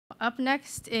up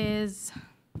next is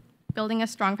Building a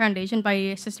Strong Foundation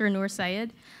by Sister Noor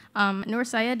Syed. Noor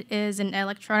Syed is an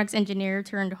electronics engineer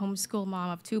turned homeschool mom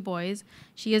of 2 boys.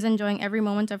 She is enjoying every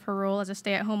moment of her role as a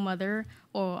stay-at-home mother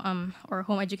or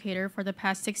home educator for the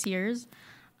past 6 years.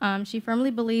 She firmly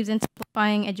believes in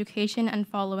simplifying education and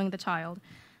following the child.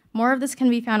 More of this can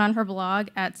be found on her blog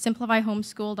at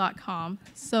simplifyhomeschool.com.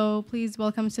 So please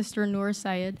welcome Sister Noor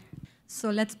Syed. So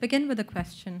let's begin with a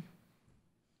question.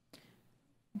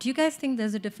 Do you guys think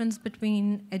there's a difference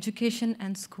between education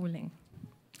and schooling?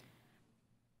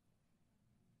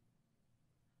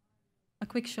 A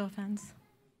quick show of hands.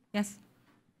 Yes?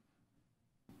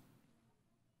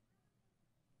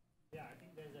 Yeah, I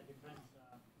think there's a difference.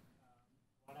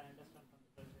 What I understand from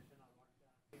the presentation or what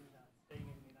I've been staying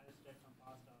in the United States from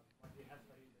past or what we have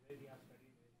studied, the way we have studied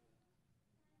is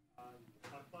the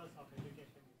purpose of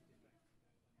education is different.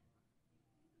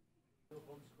 Through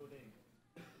homeschooling,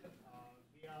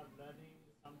 we are learning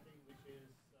something which is,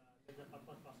 there's a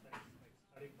purpose for studies, like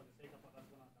studying for the sake of a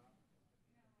husband or not.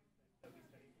 We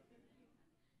study for the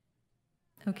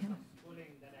Okay.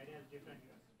 schooling, that idea is different.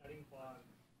 You're studying for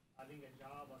having a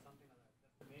job or something like that.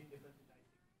 That's the main difference which I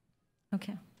see.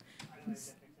 Okay. I don't know if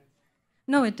that makes sense.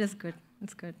 No, it is good.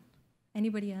 It's good.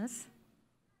 Anybody else?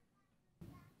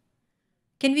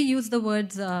 Can we use the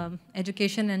words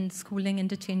education and schooling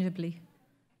interchangeably?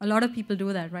 A lot of people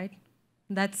do that, right?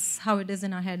 That's how it is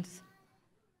in our heads.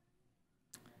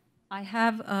 I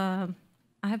have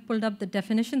pulled up the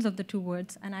definitions of the 2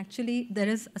 words, and actually there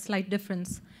is a slight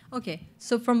difference. Okay,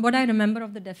 so from what I remember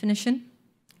of the definition,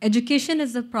 education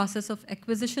is the process of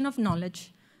acquisition of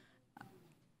knowledge,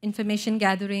 information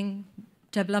gathering,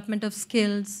 development of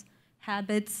skills,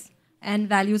 habits, and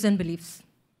values and beliefs.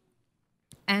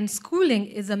 And schooling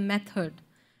is a method.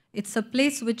 It's a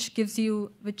place which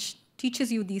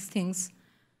teaches you these things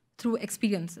through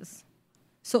experiences.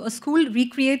 So a school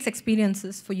recreates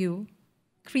experiences for you,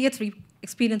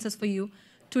 experiences for you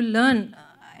to learn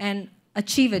and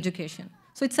achieve education.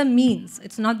 So it's a means,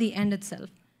 it's not the end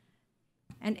itself.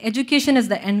 And education is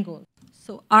the end goal.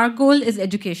 So our goal is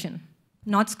education,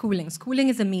 not schooling. Schooling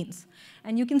is a means.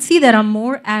 And you can see there are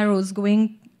more arrows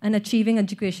going and achieving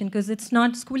education because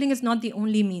schooling is not the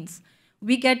only means.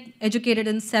 We get educated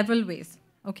in several ways.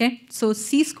 Okay, so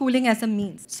see schooling as a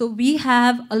means. So we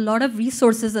have a lot of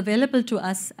resources available to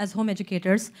us as home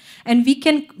educators, and we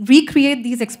can recreate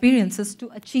these experiences to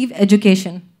achieve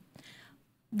education.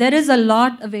 There is a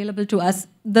lot available to us.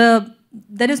 There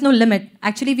is no limit.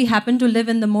 Actually, we happen to live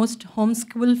in the most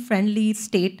homeschool-friendly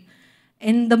state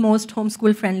in the most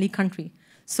homeschool-friendly country.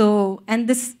 So, and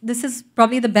this is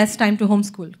probably the best time to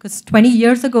homeschool, because 20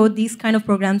 years ago, these kind of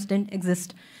programs didn't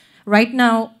exist. Right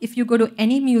now, if you go to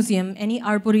any museum, any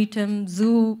arboretum,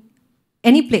 zoo,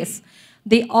 any place,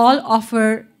 they all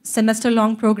offer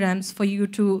semester-long programs for you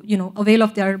to, avail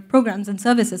of their programs and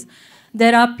services.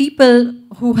 There are people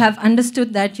who have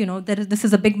understood that, this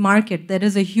is a big market. There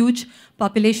is a huge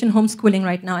population homeschooling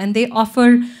right now, and they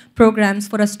offer programs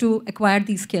for us to acquire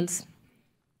these skills.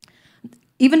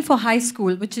 Even for high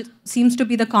school, which seems to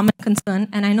be the common concern,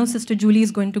 and I know Sister Julie is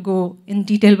going to go in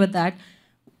detail with that,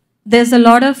 there's a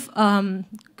lot of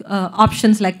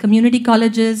options like community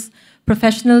colleges,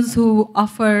 professionals who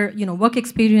offer work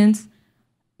experience.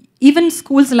 Even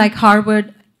schools like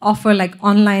Harvard offer like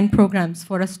online programs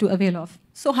for us to avail of.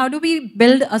 So how do we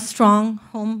build a strong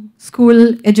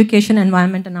homeschool education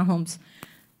environment in our homes?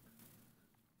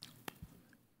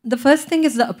 The first thing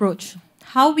is the approach.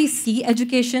 How we see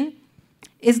education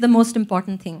is the most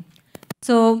important thing.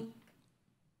 So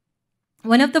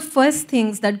one of the first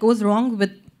things that goes wrong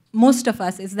with most of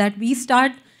us is that we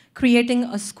start creating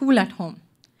a school at home.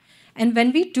 And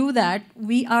when we do that,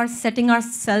 we are setting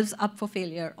ourselves up for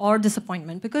failure or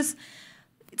disappointment because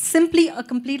it's simply a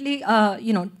completely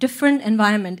different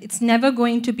environment. It's never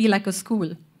going to be like a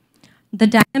school. The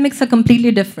dynamics are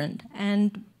completely different.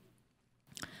 And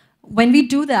when we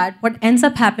do that, what ends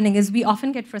up happening is we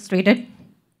often get frustrated,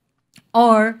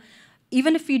 or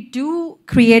even if we do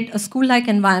create a school-like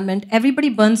environment, everybody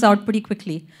burns out pretty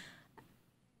quickly.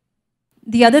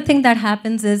 The other thing that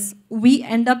happens is we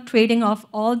end up trading off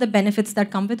all the benefits that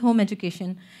come with home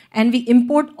education, and we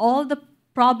import all the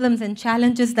problems and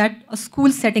challenges that a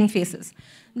school setting faces.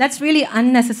 That's really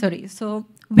unnecessary. So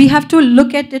we have to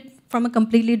look at it from a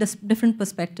completely different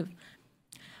perspective.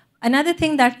 Another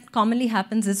thing that commonly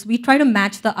happens is we try to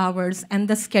match the hours and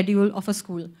the schedule of a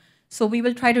school. So we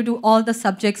will try to do all the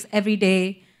subjects every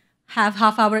day, have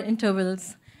half-hour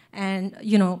intervals, and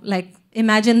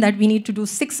imagine that we need to do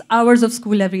 6 hours of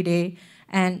school every day,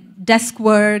 and desk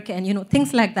work, and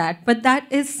things like that. But that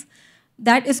is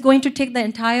that is going to take the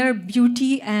entire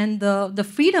beauty and the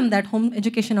freedom that home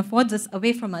education affords us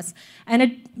away from us. And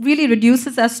it really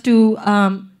reduces us to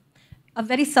a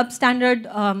very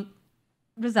substandard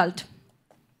result.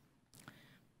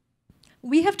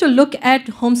 We have to look at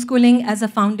homeschooling as a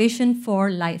foundation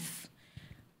for life.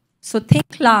 So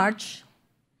think large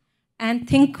and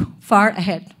think far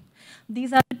ahead.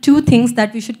 These are the two things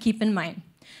that we should keep in mind.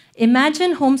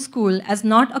 Imagine homeschool as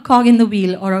not a cog in the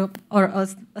wheel or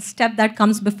a step that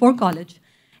comes before college.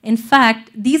 In fact,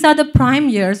 these are the prime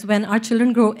years when our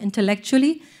children grow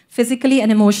intellectually, physically,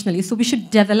 and emotionally. So we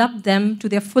should develop them to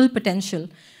their full potential,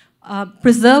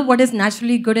 preserve what is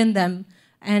naturally good in them,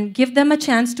 and give them a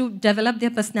chance to develop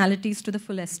their personalities to the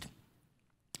fullest.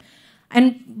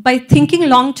 And by thinking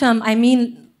long term, I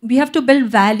mean we have to build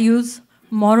values,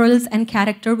 morals, and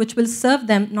character which will serve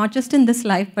them not just in this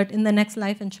life, but in the next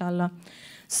life, inshallah.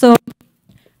 So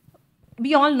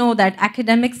we all know that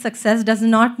academic success does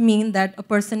not mean that a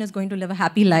person is going to live a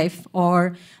happy life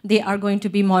or they are going to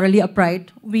be morally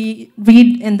upright. We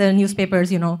read in the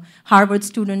newspapers, Harvard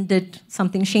student did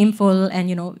something shameful,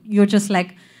 and you're just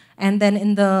like, and then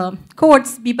in the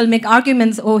courts, people make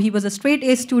arguments, oh, he was a straight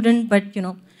A student, but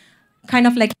kind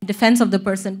of like in defense of the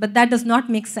person, but that does not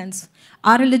make sense.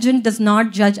 Our religion does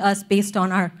not judge us based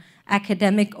on our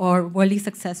academic or worldly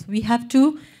success. We have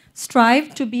to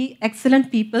strive to be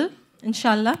excellent people,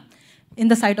 inshallah, in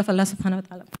the sight of Allah subhanahu wa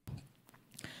ta'ala.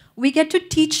 We get to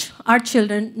teach our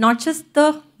children not just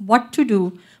the what to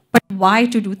do, but why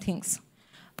to do things.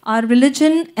 Our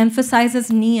religion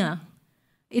emphasizes niyyah.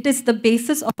 It is the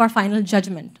basis of our final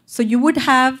judgment. So you would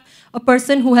have a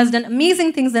person who has done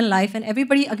amazing things in life, and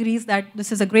everybody agrees that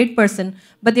this is a great person,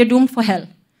 but they're doomed for hell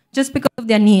just because of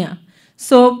their niyyah.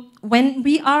 So when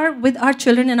we are with our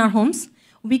children in our homes,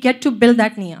 we get to build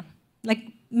that niyyah. Like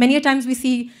many a times we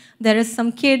see there is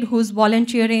some kid who's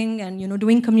volunteering and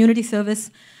doing community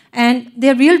service, and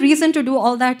their real reason to do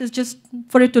all that is just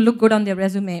for it to look good on their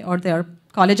resume or their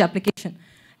college application.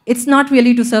 It's not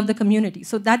really to serve the community.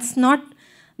 So that's not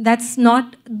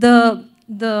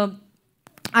the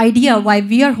idea why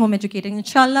we are home educating.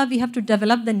 Inshallah, we have to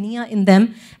develop the niyyah in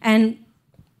them, and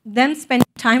them spending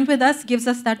time with us gives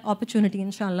us that opportunity,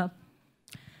 inshallah.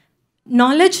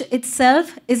 Knowledge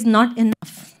itself is not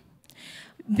enough.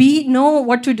 We know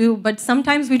what to do, but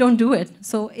sometimes we don't do it.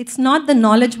 So it's not the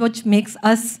knowledge which makes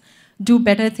us do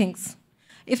better things.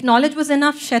 If knowledge was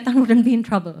enough, shaitan wouldn't be in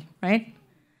trouble, right?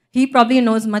 He probably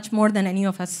knows much more than any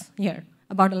of us here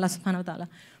about Allah subhanahu wa ta'ala.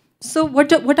 So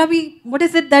what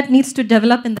is it that needs to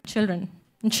develop in the children,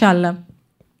 inshallah?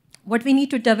 What we need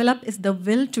to develop is the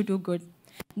will to do good,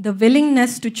 the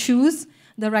willingness to choose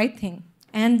the right thing.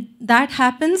 And that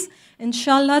happens,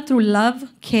 inshallah, through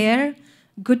love, care,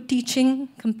 good teaching,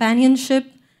 companionship,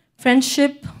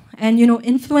 friendship, and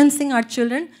influencing our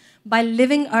children by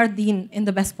living our deen in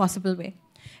the best possible way.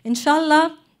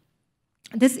 Inshallah,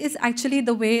 this is actually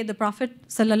the way the Prophet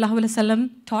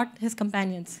ﷺ taught his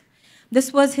companions.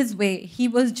 This was his way. He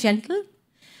was gentle,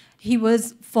 he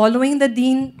was following the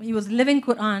deen, he was living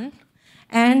Quran,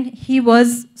 and he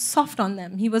was soft on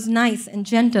them. He was nice and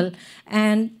gentle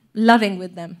and loving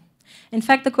with them. In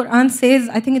fact, the Quran says,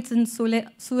 I think it's in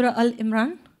Surah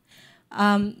Al-Imran,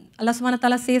 Allah subhanahu wa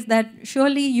ta'ala says that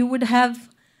surely you would have,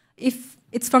 if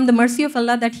it's from the mercy of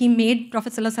Allah that he made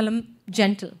Prophet ﷺ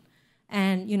gentle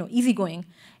and easygoing.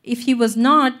 If he was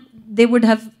not, they would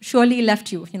have surely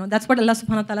left you. That's what Allah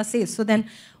subhanahu wa ta'ala says. So then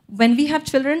when we have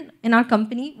children in our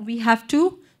company, we have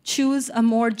to choose a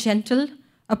more gentle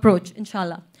approach,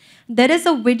 inshallah. There is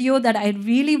a video that I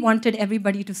really wanted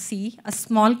everybody to see, a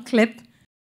small clip.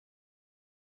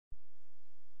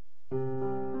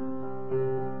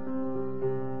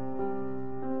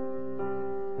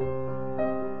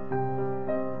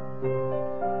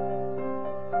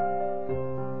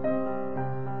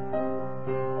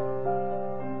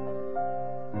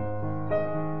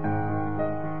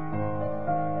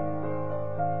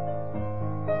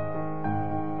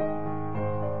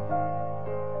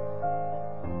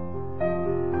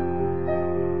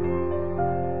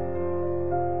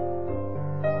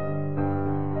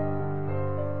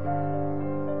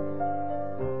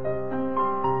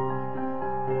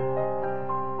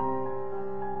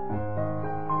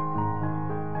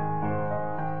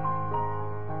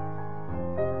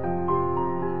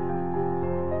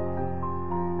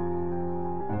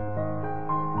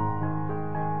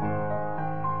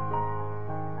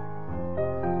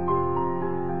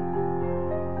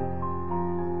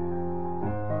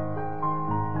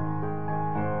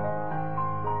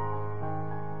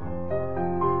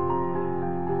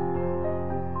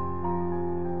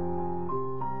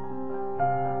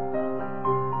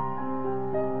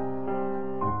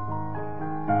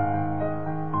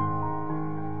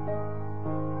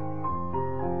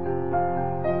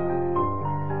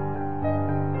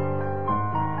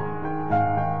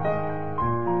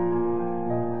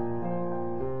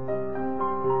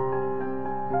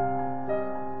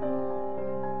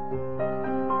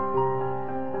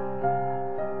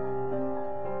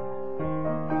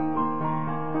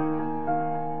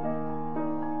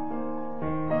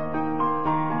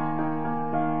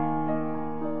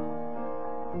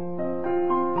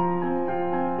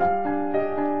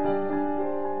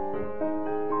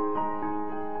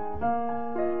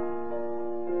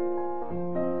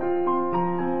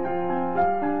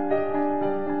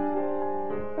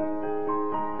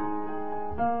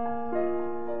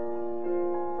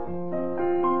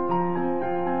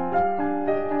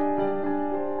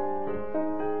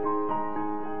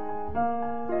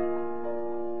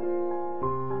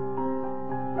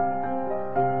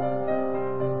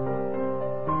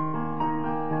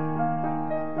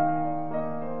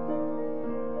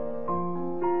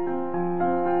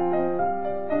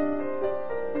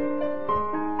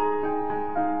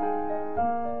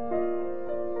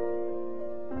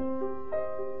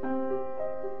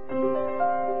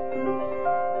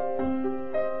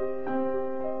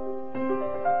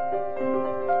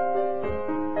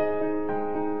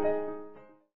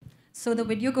 So the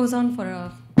video goes on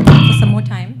for some more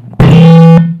time,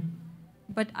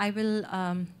 but I will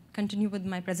continue with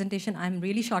my presentation. I'm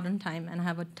really short on time, and I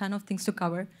have a ton of things to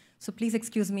cover, so please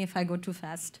excuse me if I go too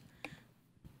fast.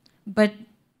 But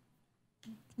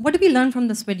what do we learn from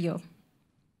this video?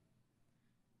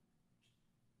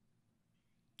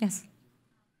 Yes?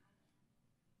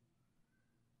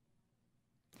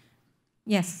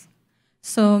 Yes.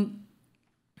 So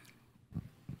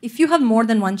if you have more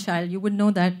than one child, you would know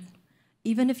that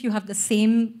even if you have the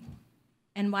same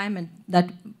environment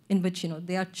that in which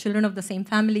they are children of the same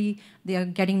family, they are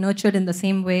getting nurtured in the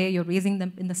same way, you're raising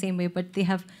them in the same way, but they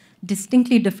have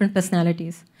distinctly different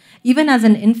personalities. Even as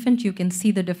an infant, you can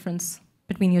see the difference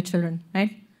between your children,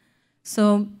 right?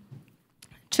 So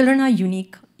children are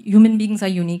unique, human beings are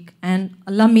unique, and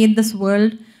Allah made this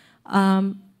world.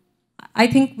 I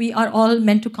think we are all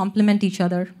meant to complement each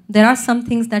other. There are some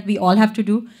things that we all have to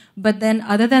do, but then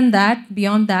other than that,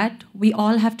 beyond that, we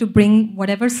all have to bring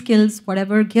whatever skills,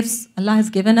 whatever gifts Allah has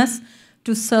given us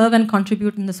to serve and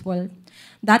contribute in this world.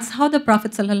 That's how the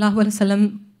Prophet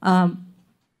ﷺ,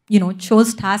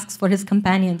 chose tasks for his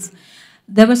companions.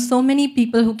 There were so many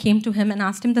people who came to him and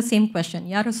asked him the same question,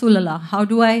 Ya Rasulullah, how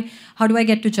do I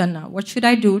get to Jannah? What should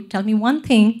I do? Tell me one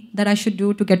thing that I should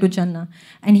do to get to Jannah.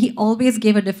 And he always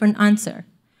gave a different answer.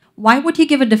 Why would he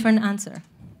give a different answer?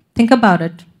 Think about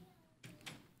it.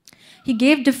 He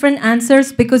gave different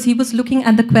answers because he was looking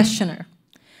at the questioner.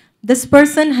 This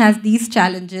person has these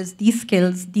challenges, these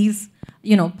skills, these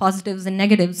positives and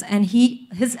negatives, and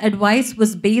his advice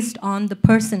was based on the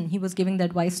person he was giving the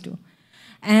advice to.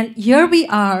 And here we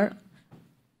are,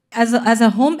 as a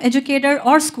home educator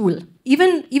or school,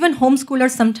 even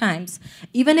homeschoolers sometimes,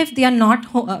 even if they are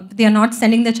not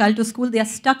sending their child to school, they are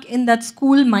stuck in that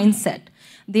school mindset.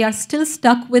 They are still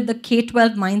stuck with the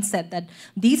K-12 mindset that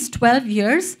these 12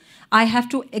 years, I have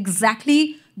to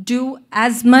exactly do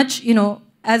as much,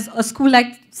 as a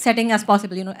school-like setting as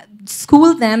possible.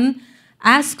 School them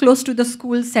as close to the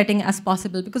school setting as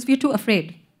possible because we're too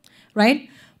afraid, right?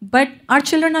 But our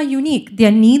children are unique. Their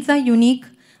needs are unique.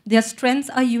 Their strengths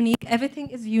are unique. Everything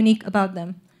is unique about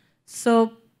them.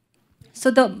 So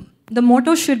the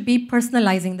motto should be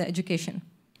personalizing the education.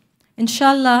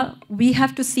 Inshallah, we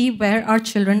have to see where our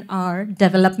children are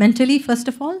developmentally, first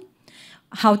of all,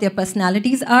 how their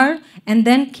personalities are, and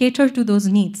then cater to those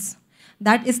needs.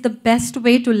 That is the best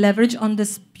way to leverage on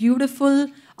this beautiful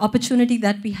opportunity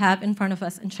that we have in front of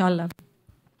us, inshallah.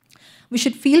 We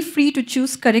should feel free to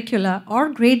choose curricula or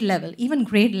grade level, even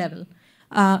grade level,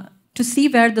 to see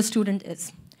where the student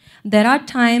is. There are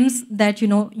times that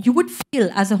you would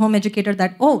feel as a home educator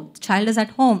that, oh, the child is at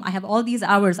home, I have all these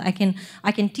hours, I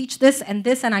can teach this, and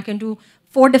I can do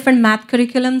 4 different math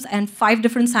curriculums and 5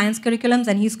 different science curriculums,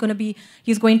 and he's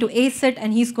going to ace it,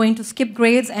 and he's going to skip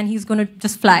grades, and he's going to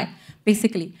just fly,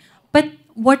 basically. But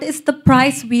what is the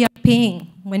price we are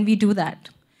paying when we do that?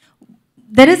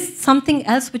 There is something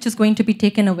else which is going to be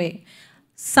taken away.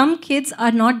 Some kids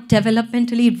are not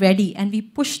developmentally ready, and we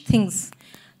push things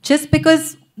just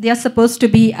because they are supposed to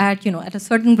be at a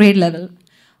certain grade level.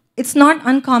 It's not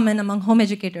uncommon among home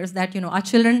educators that our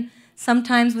children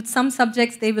sometimes with some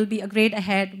subjects they will be a grade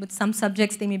ahead, with some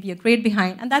subjects they may be a grade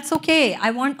behind, and that's okay.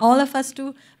 I want all of us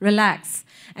to relax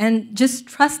and just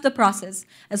trust the process.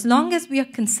 As long as we are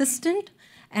consistent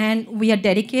and we are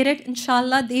dedicated,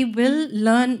 inshallah, they will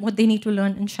learn what they need to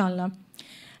learn, inshallah.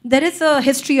 There is a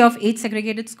history of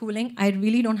age-segregated schooling. I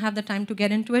really don't have the time to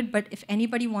get into it, but if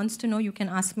anybody wants to know, you can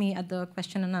ask me at the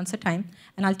question and answer time,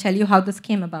 and I'll tell you how this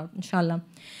came about, inshallah.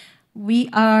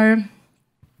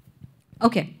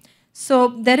 Okay, so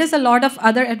there is a lot of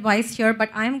other advice here, but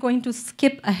I'm going to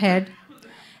skip ahead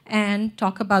and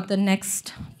talk about the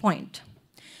next point.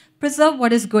 Preserve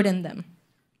what is good in them.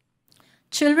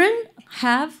 Children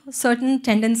have certain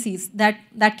tendencies that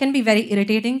can be very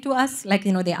irritating to us, like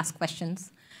they ask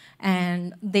questions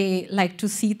and they like to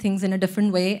see things in a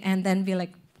different way, and then we're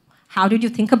like, how did you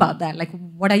think about that? Like,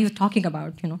 what are you talking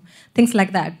about? Things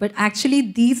like that. But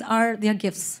actually, these are their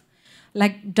gifts.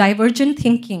 Like divergent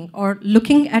thinking or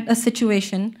looking at a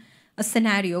situation, a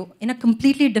scenario, in a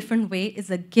completely different way is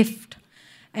a gift.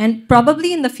 And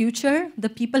probably in the future, the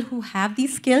people who have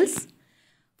these skills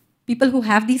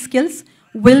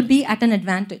will be at an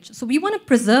advantage. So we want to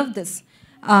preserve this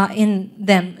in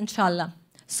them, inshallah.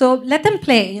 So let them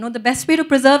play. The best way to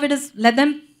preserve it is let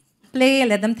them play,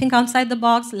 let them think outside the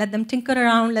box, let them tinker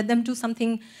around, let them do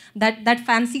something that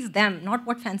fancies them, not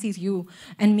what fancies you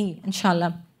and me,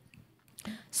 inshallah.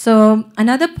 So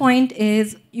another point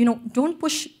is, don't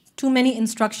push too many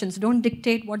instructions. Don't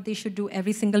dictate what they should do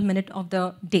every single minute of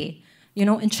the day.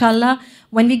 Inshallah,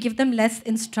 when we give them less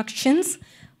instructions,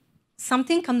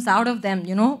 something comes out of them,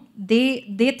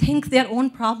 they think their own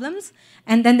problems,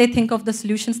 and then they think of the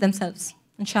solutions themselves,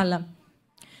 inshallah.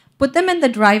 Put them in the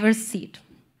driver's seat.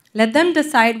 Let them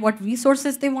decide what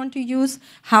resources they want to use,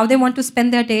 how they want to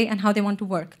spend their day, and how they want to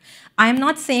work. I'm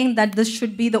not saying that this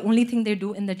should be the only thing they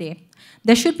do in the day.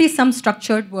 There should be some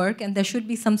structured work, and there should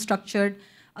be some structured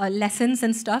lessons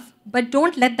and stuff, but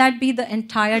don't let that be the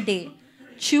entire day.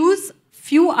 Choose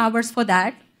few hours for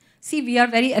that. See, we are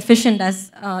very efficient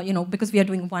as, because we are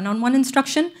doing one-on-one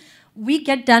instruction. We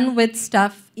get done with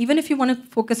stuff, even if you want to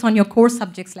focus on your core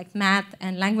subjects like math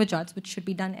and language arts, which should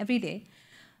be done every day,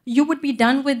 you would be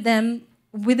done with them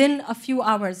within a few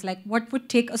hours. Like what would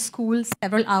take a school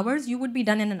several hours, you would be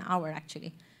done in an hour,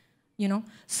 actually.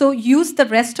 So use the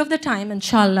rest of the time,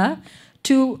 inshallah,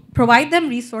 to provide them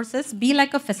resources, be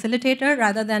like a facilitator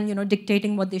rather than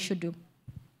dictating what they should do.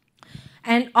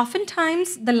 And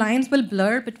oftentimes, the lines will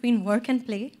blur between work and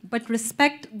play, but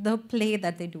respect the play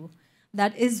that they do.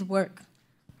 That is work.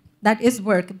 That is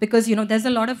work, because there's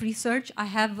a lot of research. I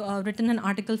have written an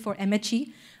article for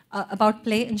MHE about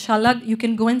play. Inshallah, you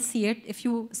can go and see it.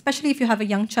 Especially if you have a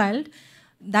young child,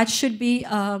 that should be,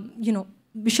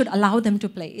 we should allow them to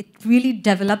play. It really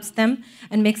develops them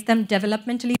and makes them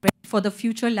developmentally ready for the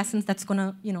future lessons that's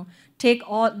gonna, take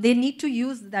all. They need to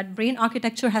use that brain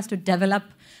architecture has to develop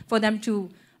for them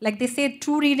to, like they say,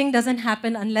 true reading doesn't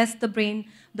happen unless the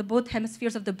both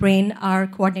hemispheres of the brain are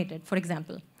coordinated, for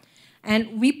example.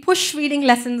 And we push reading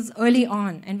lessons early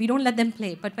on, and we don't let them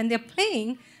play. But when they're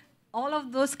playing, all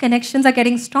of those connections are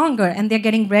getting stronger, and they're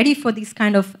getting ready for these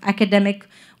kind of academic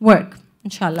work,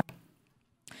 inshallah.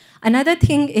 Another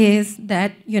thing is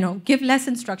that, give less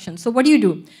instruction. So what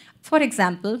do? For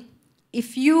example,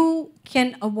 if you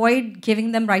can avoid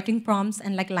giving them writing prompts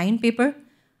and like line paper,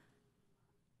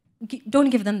 don't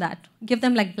give them that. Give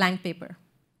them like blank paper.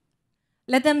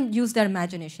 Let them use their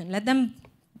imagination. Let them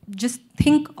just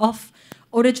think of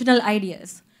original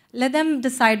ideas. Let them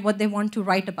decide what they want to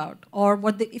write about, or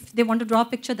if they want to draw a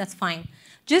picture, that's fine.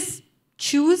 Just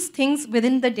choose things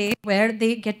within the day where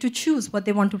they get to choose what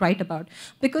they want to write about.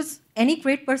 Because any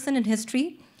great person in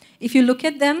history, if you look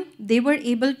at them, they were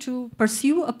able to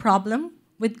pursue a problem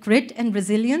with grit and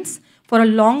resilience for a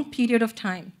long period of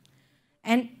time.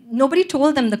 And nobody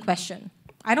told them the question.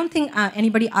 I don't think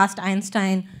anybody asked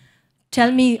Einstein,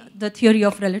 tell me the theory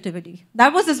of relativity.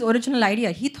 That was his original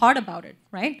idea. He thought about it,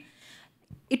 right?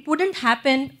 It wouldn't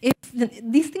happen if,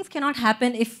 these things cannot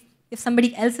happen if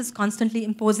somebody else is constantly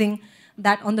imposing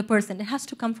that on the person. It has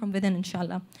to come from within,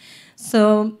 inshallah.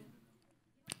 So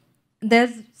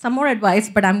there's some more advice,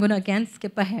 but I'm going to again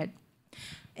skip ahead.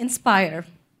 Inspire.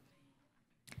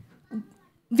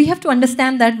 We have to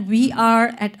understand that we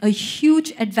are at a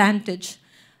huge advantage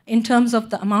in terms of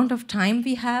the amount of time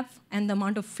we have and the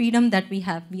amount of freedom that we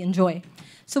enjoy.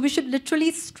 So we should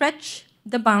literally stretch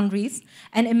the boundaries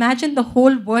and imagine the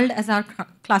whole world as our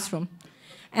classroom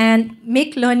and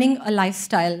make learning a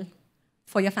lifestyle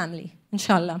for your family,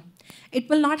 inshallah. It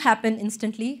will not happen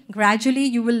instantly. Gradually,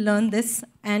 you will learn this,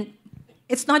 and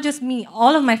it's not just me.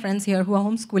 All of my friends here who are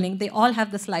homeschooling, they all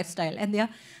have this lifestyle, and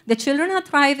their children are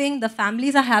thriving, the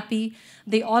families are happy,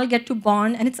 they all get to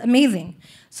bond, and it's amazing.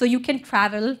 So you can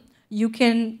travel, you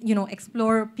can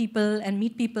explore people and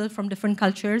meet people from different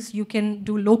cultures, you can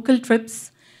do local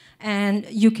trips, and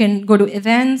you can go to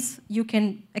events, you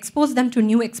can expose them to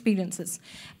new experiences.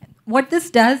 What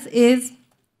this does is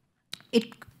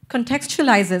it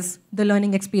contextualizes the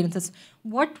learning experiences.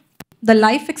 What the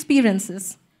life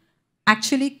experiences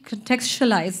actually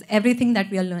contextualize everything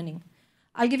that we are learning.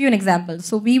 I'll give you an example.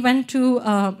 So we went to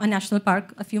a national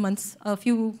park a few months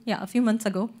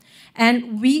ago,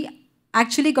 and we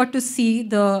actually got to see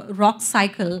the rock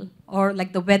cycle, or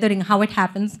like the weathering, how it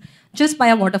happens, just by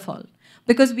a waterfall.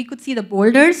 Because we could see the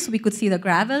boulders, we could see the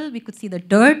gravel, we could see the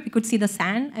dirt, we could see the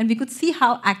sand, and we could see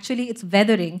how actually it's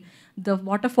weathering. The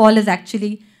waterfall is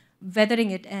actually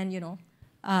weathering it, and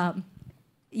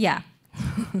yeah.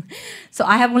 So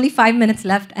I have only 5 minutes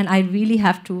left, and I really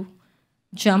have to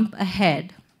jump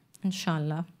ahead,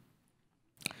 inshallah.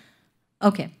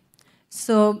 Okay,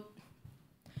 so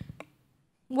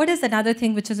what is another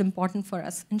thing which is important for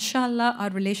us? Inshallah, our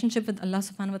relationship with Allah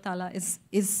subhanahu wa ta'ala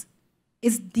is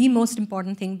the most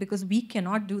important thing, because we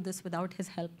cannot do this without his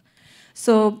help.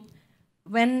 So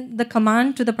when the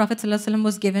command to the Prophet ﷺ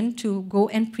was given to go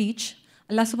and preach,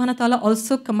 Allah subhanahu wa ta'ala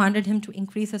also commanded him to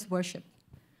increase his worship.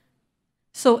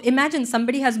 So imagine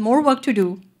somebody has more work to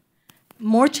do,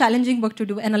 more challenging work to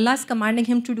do, and Allah is commanding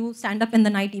him to stand up in the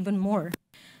night even more.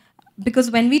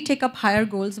 Because when we take up higher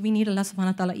goals, we need Allah subhanahu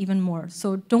wa ta'ala even more.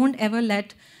 So don't ever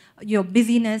let your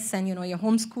busyness and your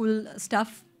homeschool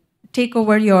stuff take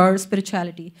over your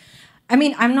spirituality. I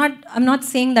mean, I'm not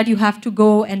saying that you have to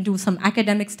go and do some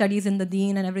academic studies in the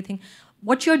deen and everything.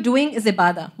 What you're doing is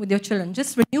ibadah with your children.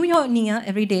 Just renew your niyyah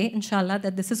every day, inshallah,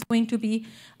 that this is going to be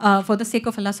for the sake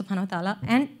of Allah subhanahu wa ta'ala,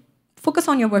 and focus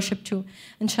on your worship too,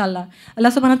 inshallah. Allah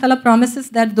subhanahu wa ta'ala promises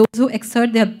that those who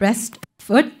exert their best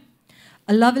effort,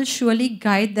 Allah will surely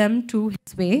guide them to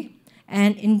His way,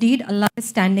 and indeed Allah is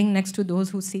standing next to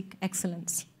those who seek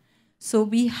excellence. So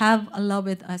we have Allah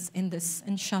with us in this,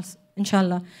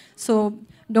 inshallah. So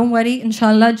don't worry,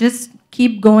 inshallah, just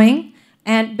keep going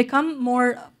and become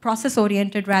more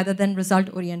process-oriented rather than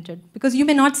result-oriented, because you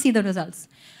may not see the results.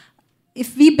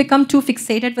 If we become too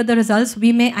fixated with the results,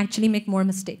 we may actually make more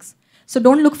mistakes. So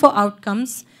don't look for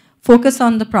outcomes. Focus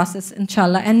on the process,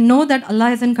 inshallah, and know that Allah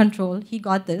is in control. He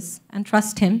got this, and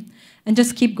trust Him, and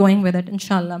just keep going with it,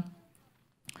 inshallah.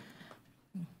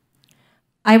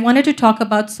 I wanted to talk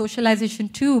about socialization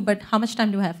too, but how much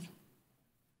time do I have?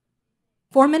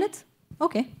 4 minutes?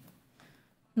 Okay.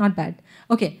 Not bad.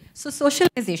 Okay, so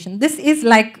socialization. This is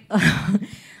like,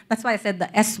 that's why I said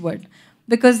the S word.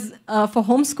 Because for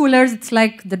homeschoolers, it's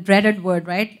like the dreaded word,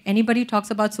 right? Anybody talks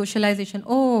about socialization,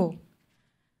 oh,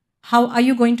 how are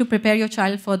you going to prepare your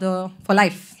child for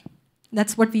life?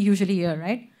 That's what we usually hear,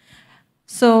 right?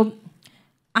 So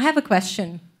I have a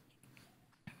question.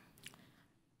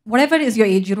 Whatever is your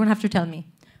age, you don't have to tell me.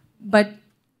 But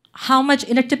how much,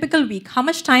 in a typical week, how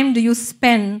much time do you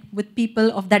spend with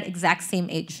people of that exact same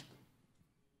age?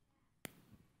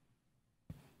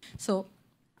 So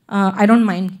I don't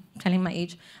mind telling my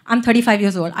age. I'm 35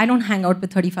 years old. I don't hang out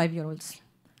with 35-year-olds.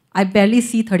 I barely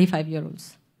see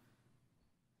 35-year-olds.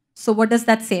 So what does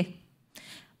that say?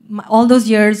 All those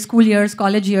years, school years,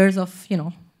 college years of,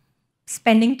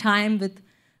 spending time with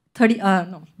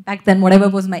back then, whatever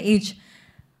was my age,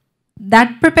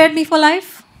 that prepared me for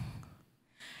life.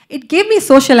 It gave me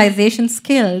socialization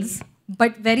skills,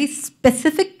 but very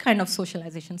specific kind of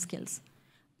socialization skills.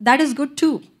 That is good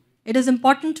too. It is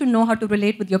important to know how to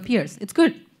relate with your peers. It's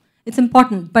good. It's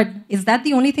important. But is that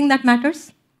the only thing that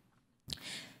matters?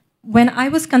 When I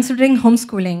was considering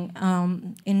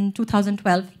homeschooling in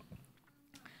 2012,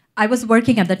 I was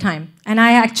working at the time, and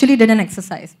I actually did an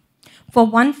exercise. For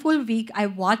 1 full week, I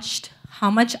watched how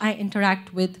much I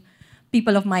interact with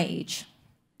people of my age.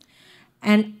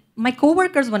 And my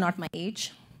coworkers were not my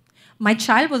age. My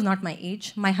child was not my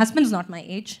age. My husband's not my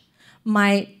age.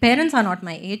 My parents are not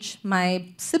my age. My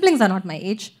siblings are not my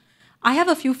age. I have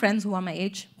a few friends who are my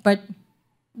age, but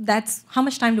that's how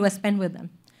much time do I spend with them?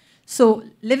 So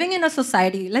living in a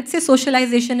society, let's say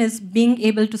socialization is being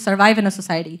able to survive in a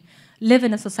society, live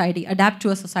in a society, adapt to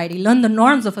a society, learn the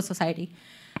norms of a society.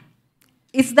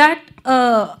 Is that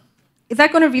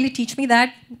going to really teach me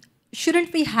that?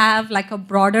 Shouldn't we have like a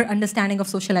broader understanding of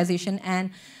socialization and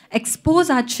expose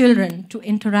our children to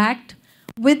interact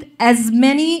with as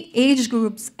many age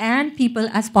groups and people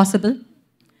as possible?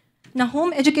 Now,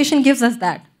 home education gives us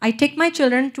that. I take my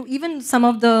children to even some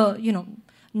of the,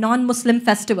 non-Muslim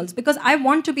festivals because I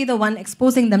want to be the one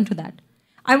exposing them to that.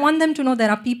 I want them to know there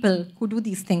are people who do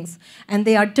these things and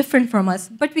they are different from us,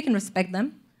 but we can respect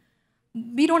them.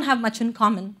 We don't have much in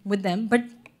common with them, but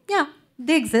yeah,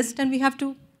 they exist and we have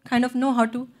to kind of know how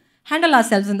to handle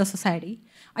ourselves in the society.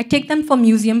 I take them for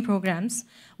museum programs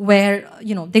where,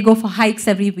 they go for hikes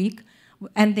every week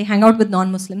and they hang out with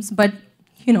non-Muslims, but,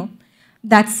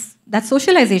 that's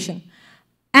socialization.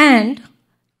 And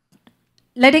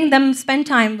letting them spend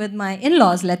time with my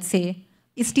in-laws, let's say,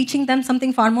 is teaching them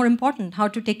something far more important, how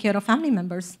to take care of family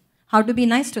members, how to be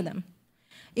nice to them.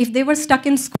 If they were stuck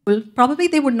in school, probably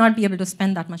they would not be able to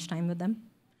spend that much time with them.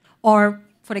 Or,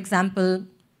 for example,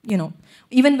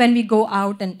 even when we go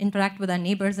out and interact with our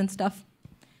neighbors and stuff,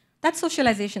 that's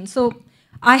socialization. So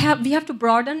we have to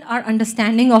broaden our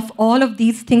understanding of all of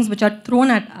these things which are thrown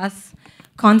at us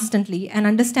constantly and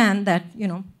understand that,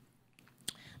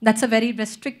 that's a very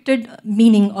restricted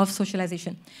meaning of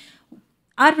socialization.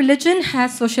 Our religion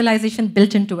has socialization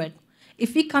built into it.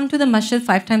 If we come to the masjid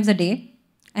 5 times a day,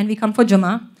 and we come for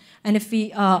Jummah, and if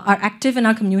we are active in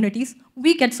our communities,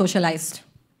 we get socialized.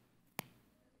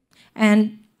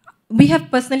 And we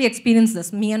have personally experienced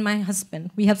this, me and my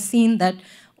husband. We have seen that,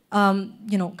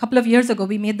 a couple of years ago,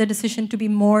 we made the decision to be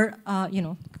more,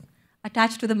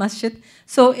 attached to the masjid.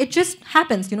 So it just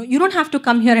happens, you don't have to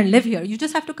come here and live here. You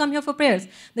just have to come here for prayers.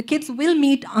 The kids will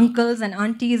meet uncles and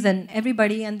aunties and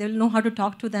everybody, and they'll know how to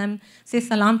talk to them, say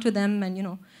salam to them,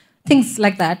 and, things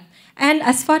like that. And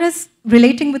as far as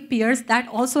relating with peers, that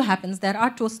also happens.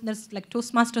 There's like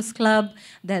Toastmasters Club,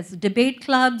 there's debate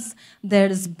clubs,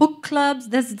 there's book clubs,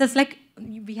 there's like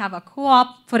we have a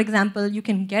co-op, for example. You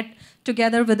can get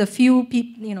together with a few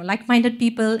people, like-minded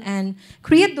people and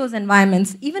create those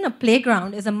environments. Even a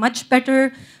playground is a much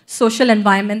better social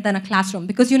environment than a classroom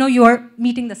because, you are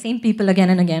meeting the same people again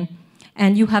and again,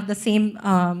 and you have the same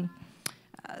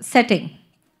setting.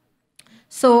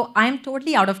 So I'm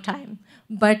totally out of time,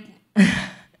 but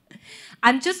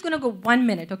I'm just going to go 1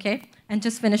 minute, okay, and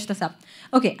just finish this up.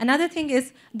 Okay, another thing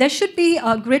is there should be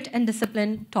grit and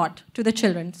discipline taught to the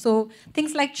children. So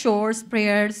things like chores,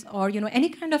 prayers, or any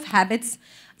kind of habits,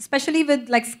 especially with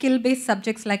like skill-based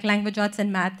subjects like language arts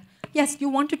and math. Yes, you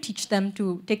want to teach them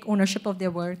to take ownership of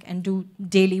their work and do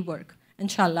daily work,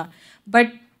 inshallah.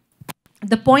 But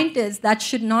the point is that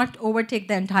should not overtake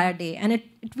the entire day, and it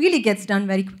really gets done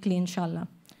very quickly, inshallah.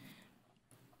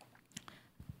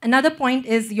 Another point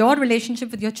is your relationship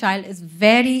with your child is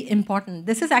very important.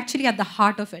 This is actually at the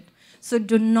heart of it. So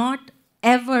do not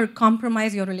ever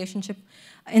compromise your relationship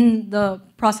in the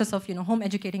process of home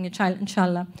educating your child,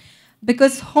 inshallah.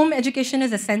 Because home education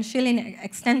is essential in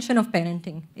extension of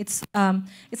parenting. It's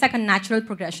like a natural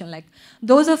progression. Like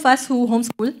those of us who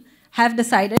homeschool have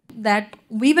decided that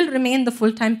we will remain the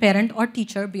full-time parent or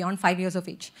teacher beyond 5 years of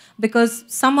age. Because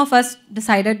some of us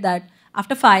decided that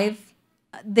after 5,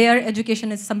 their education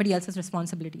is somebody else's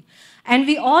responsibility. And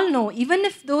we all know, even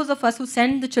if those of us who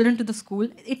send the children to the school,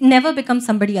 it never becomes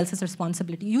somebody else's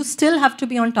responsibility. You still have to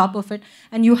be on top of it,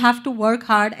 and you have to work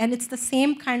hard, and it's the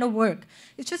same kind of work.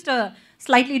 It's just a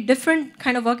slightly different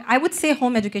kind of work. I would say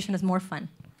home education is more fun.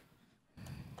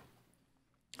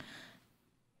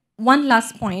 One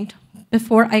last point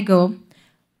before I go.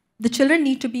 The children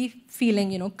need to be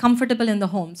feeling, comfortable in the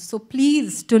homes. So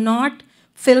please do not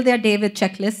fill their day with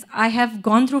checklists. I have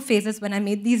gone through phases when I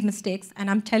made these mistakes, and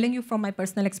I'm telling you from my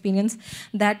personal experience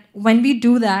that when we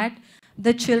do that,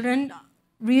 the children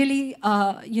really,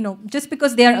 just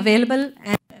because they are available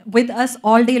and with us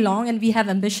all day long and we have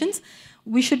ambitions,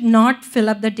 we should not fill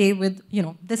up the day with,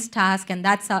 this task and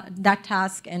that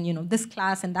task and, this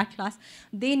class and that class.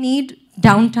 They need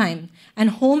downtime, and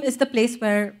home is the place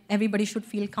where everybody should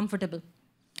feel comfortable.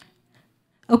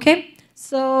 Okay,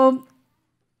 so.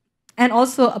 And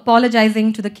also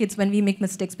apologizing to the kids when we make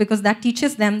mistakes, because that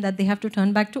teaches them that they have to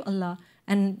turn back to Allah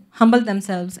and humble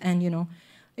themselves, and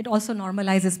it also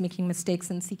normalizes making mistakes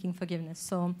and seeking forgiveness.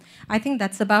 So I think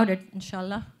that's about it,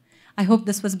 inshallah. I hope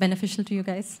this was beneficial to you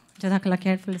guys. Jazakallah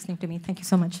khair for listening to me. Thank you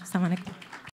so much. Assalamu alaikum.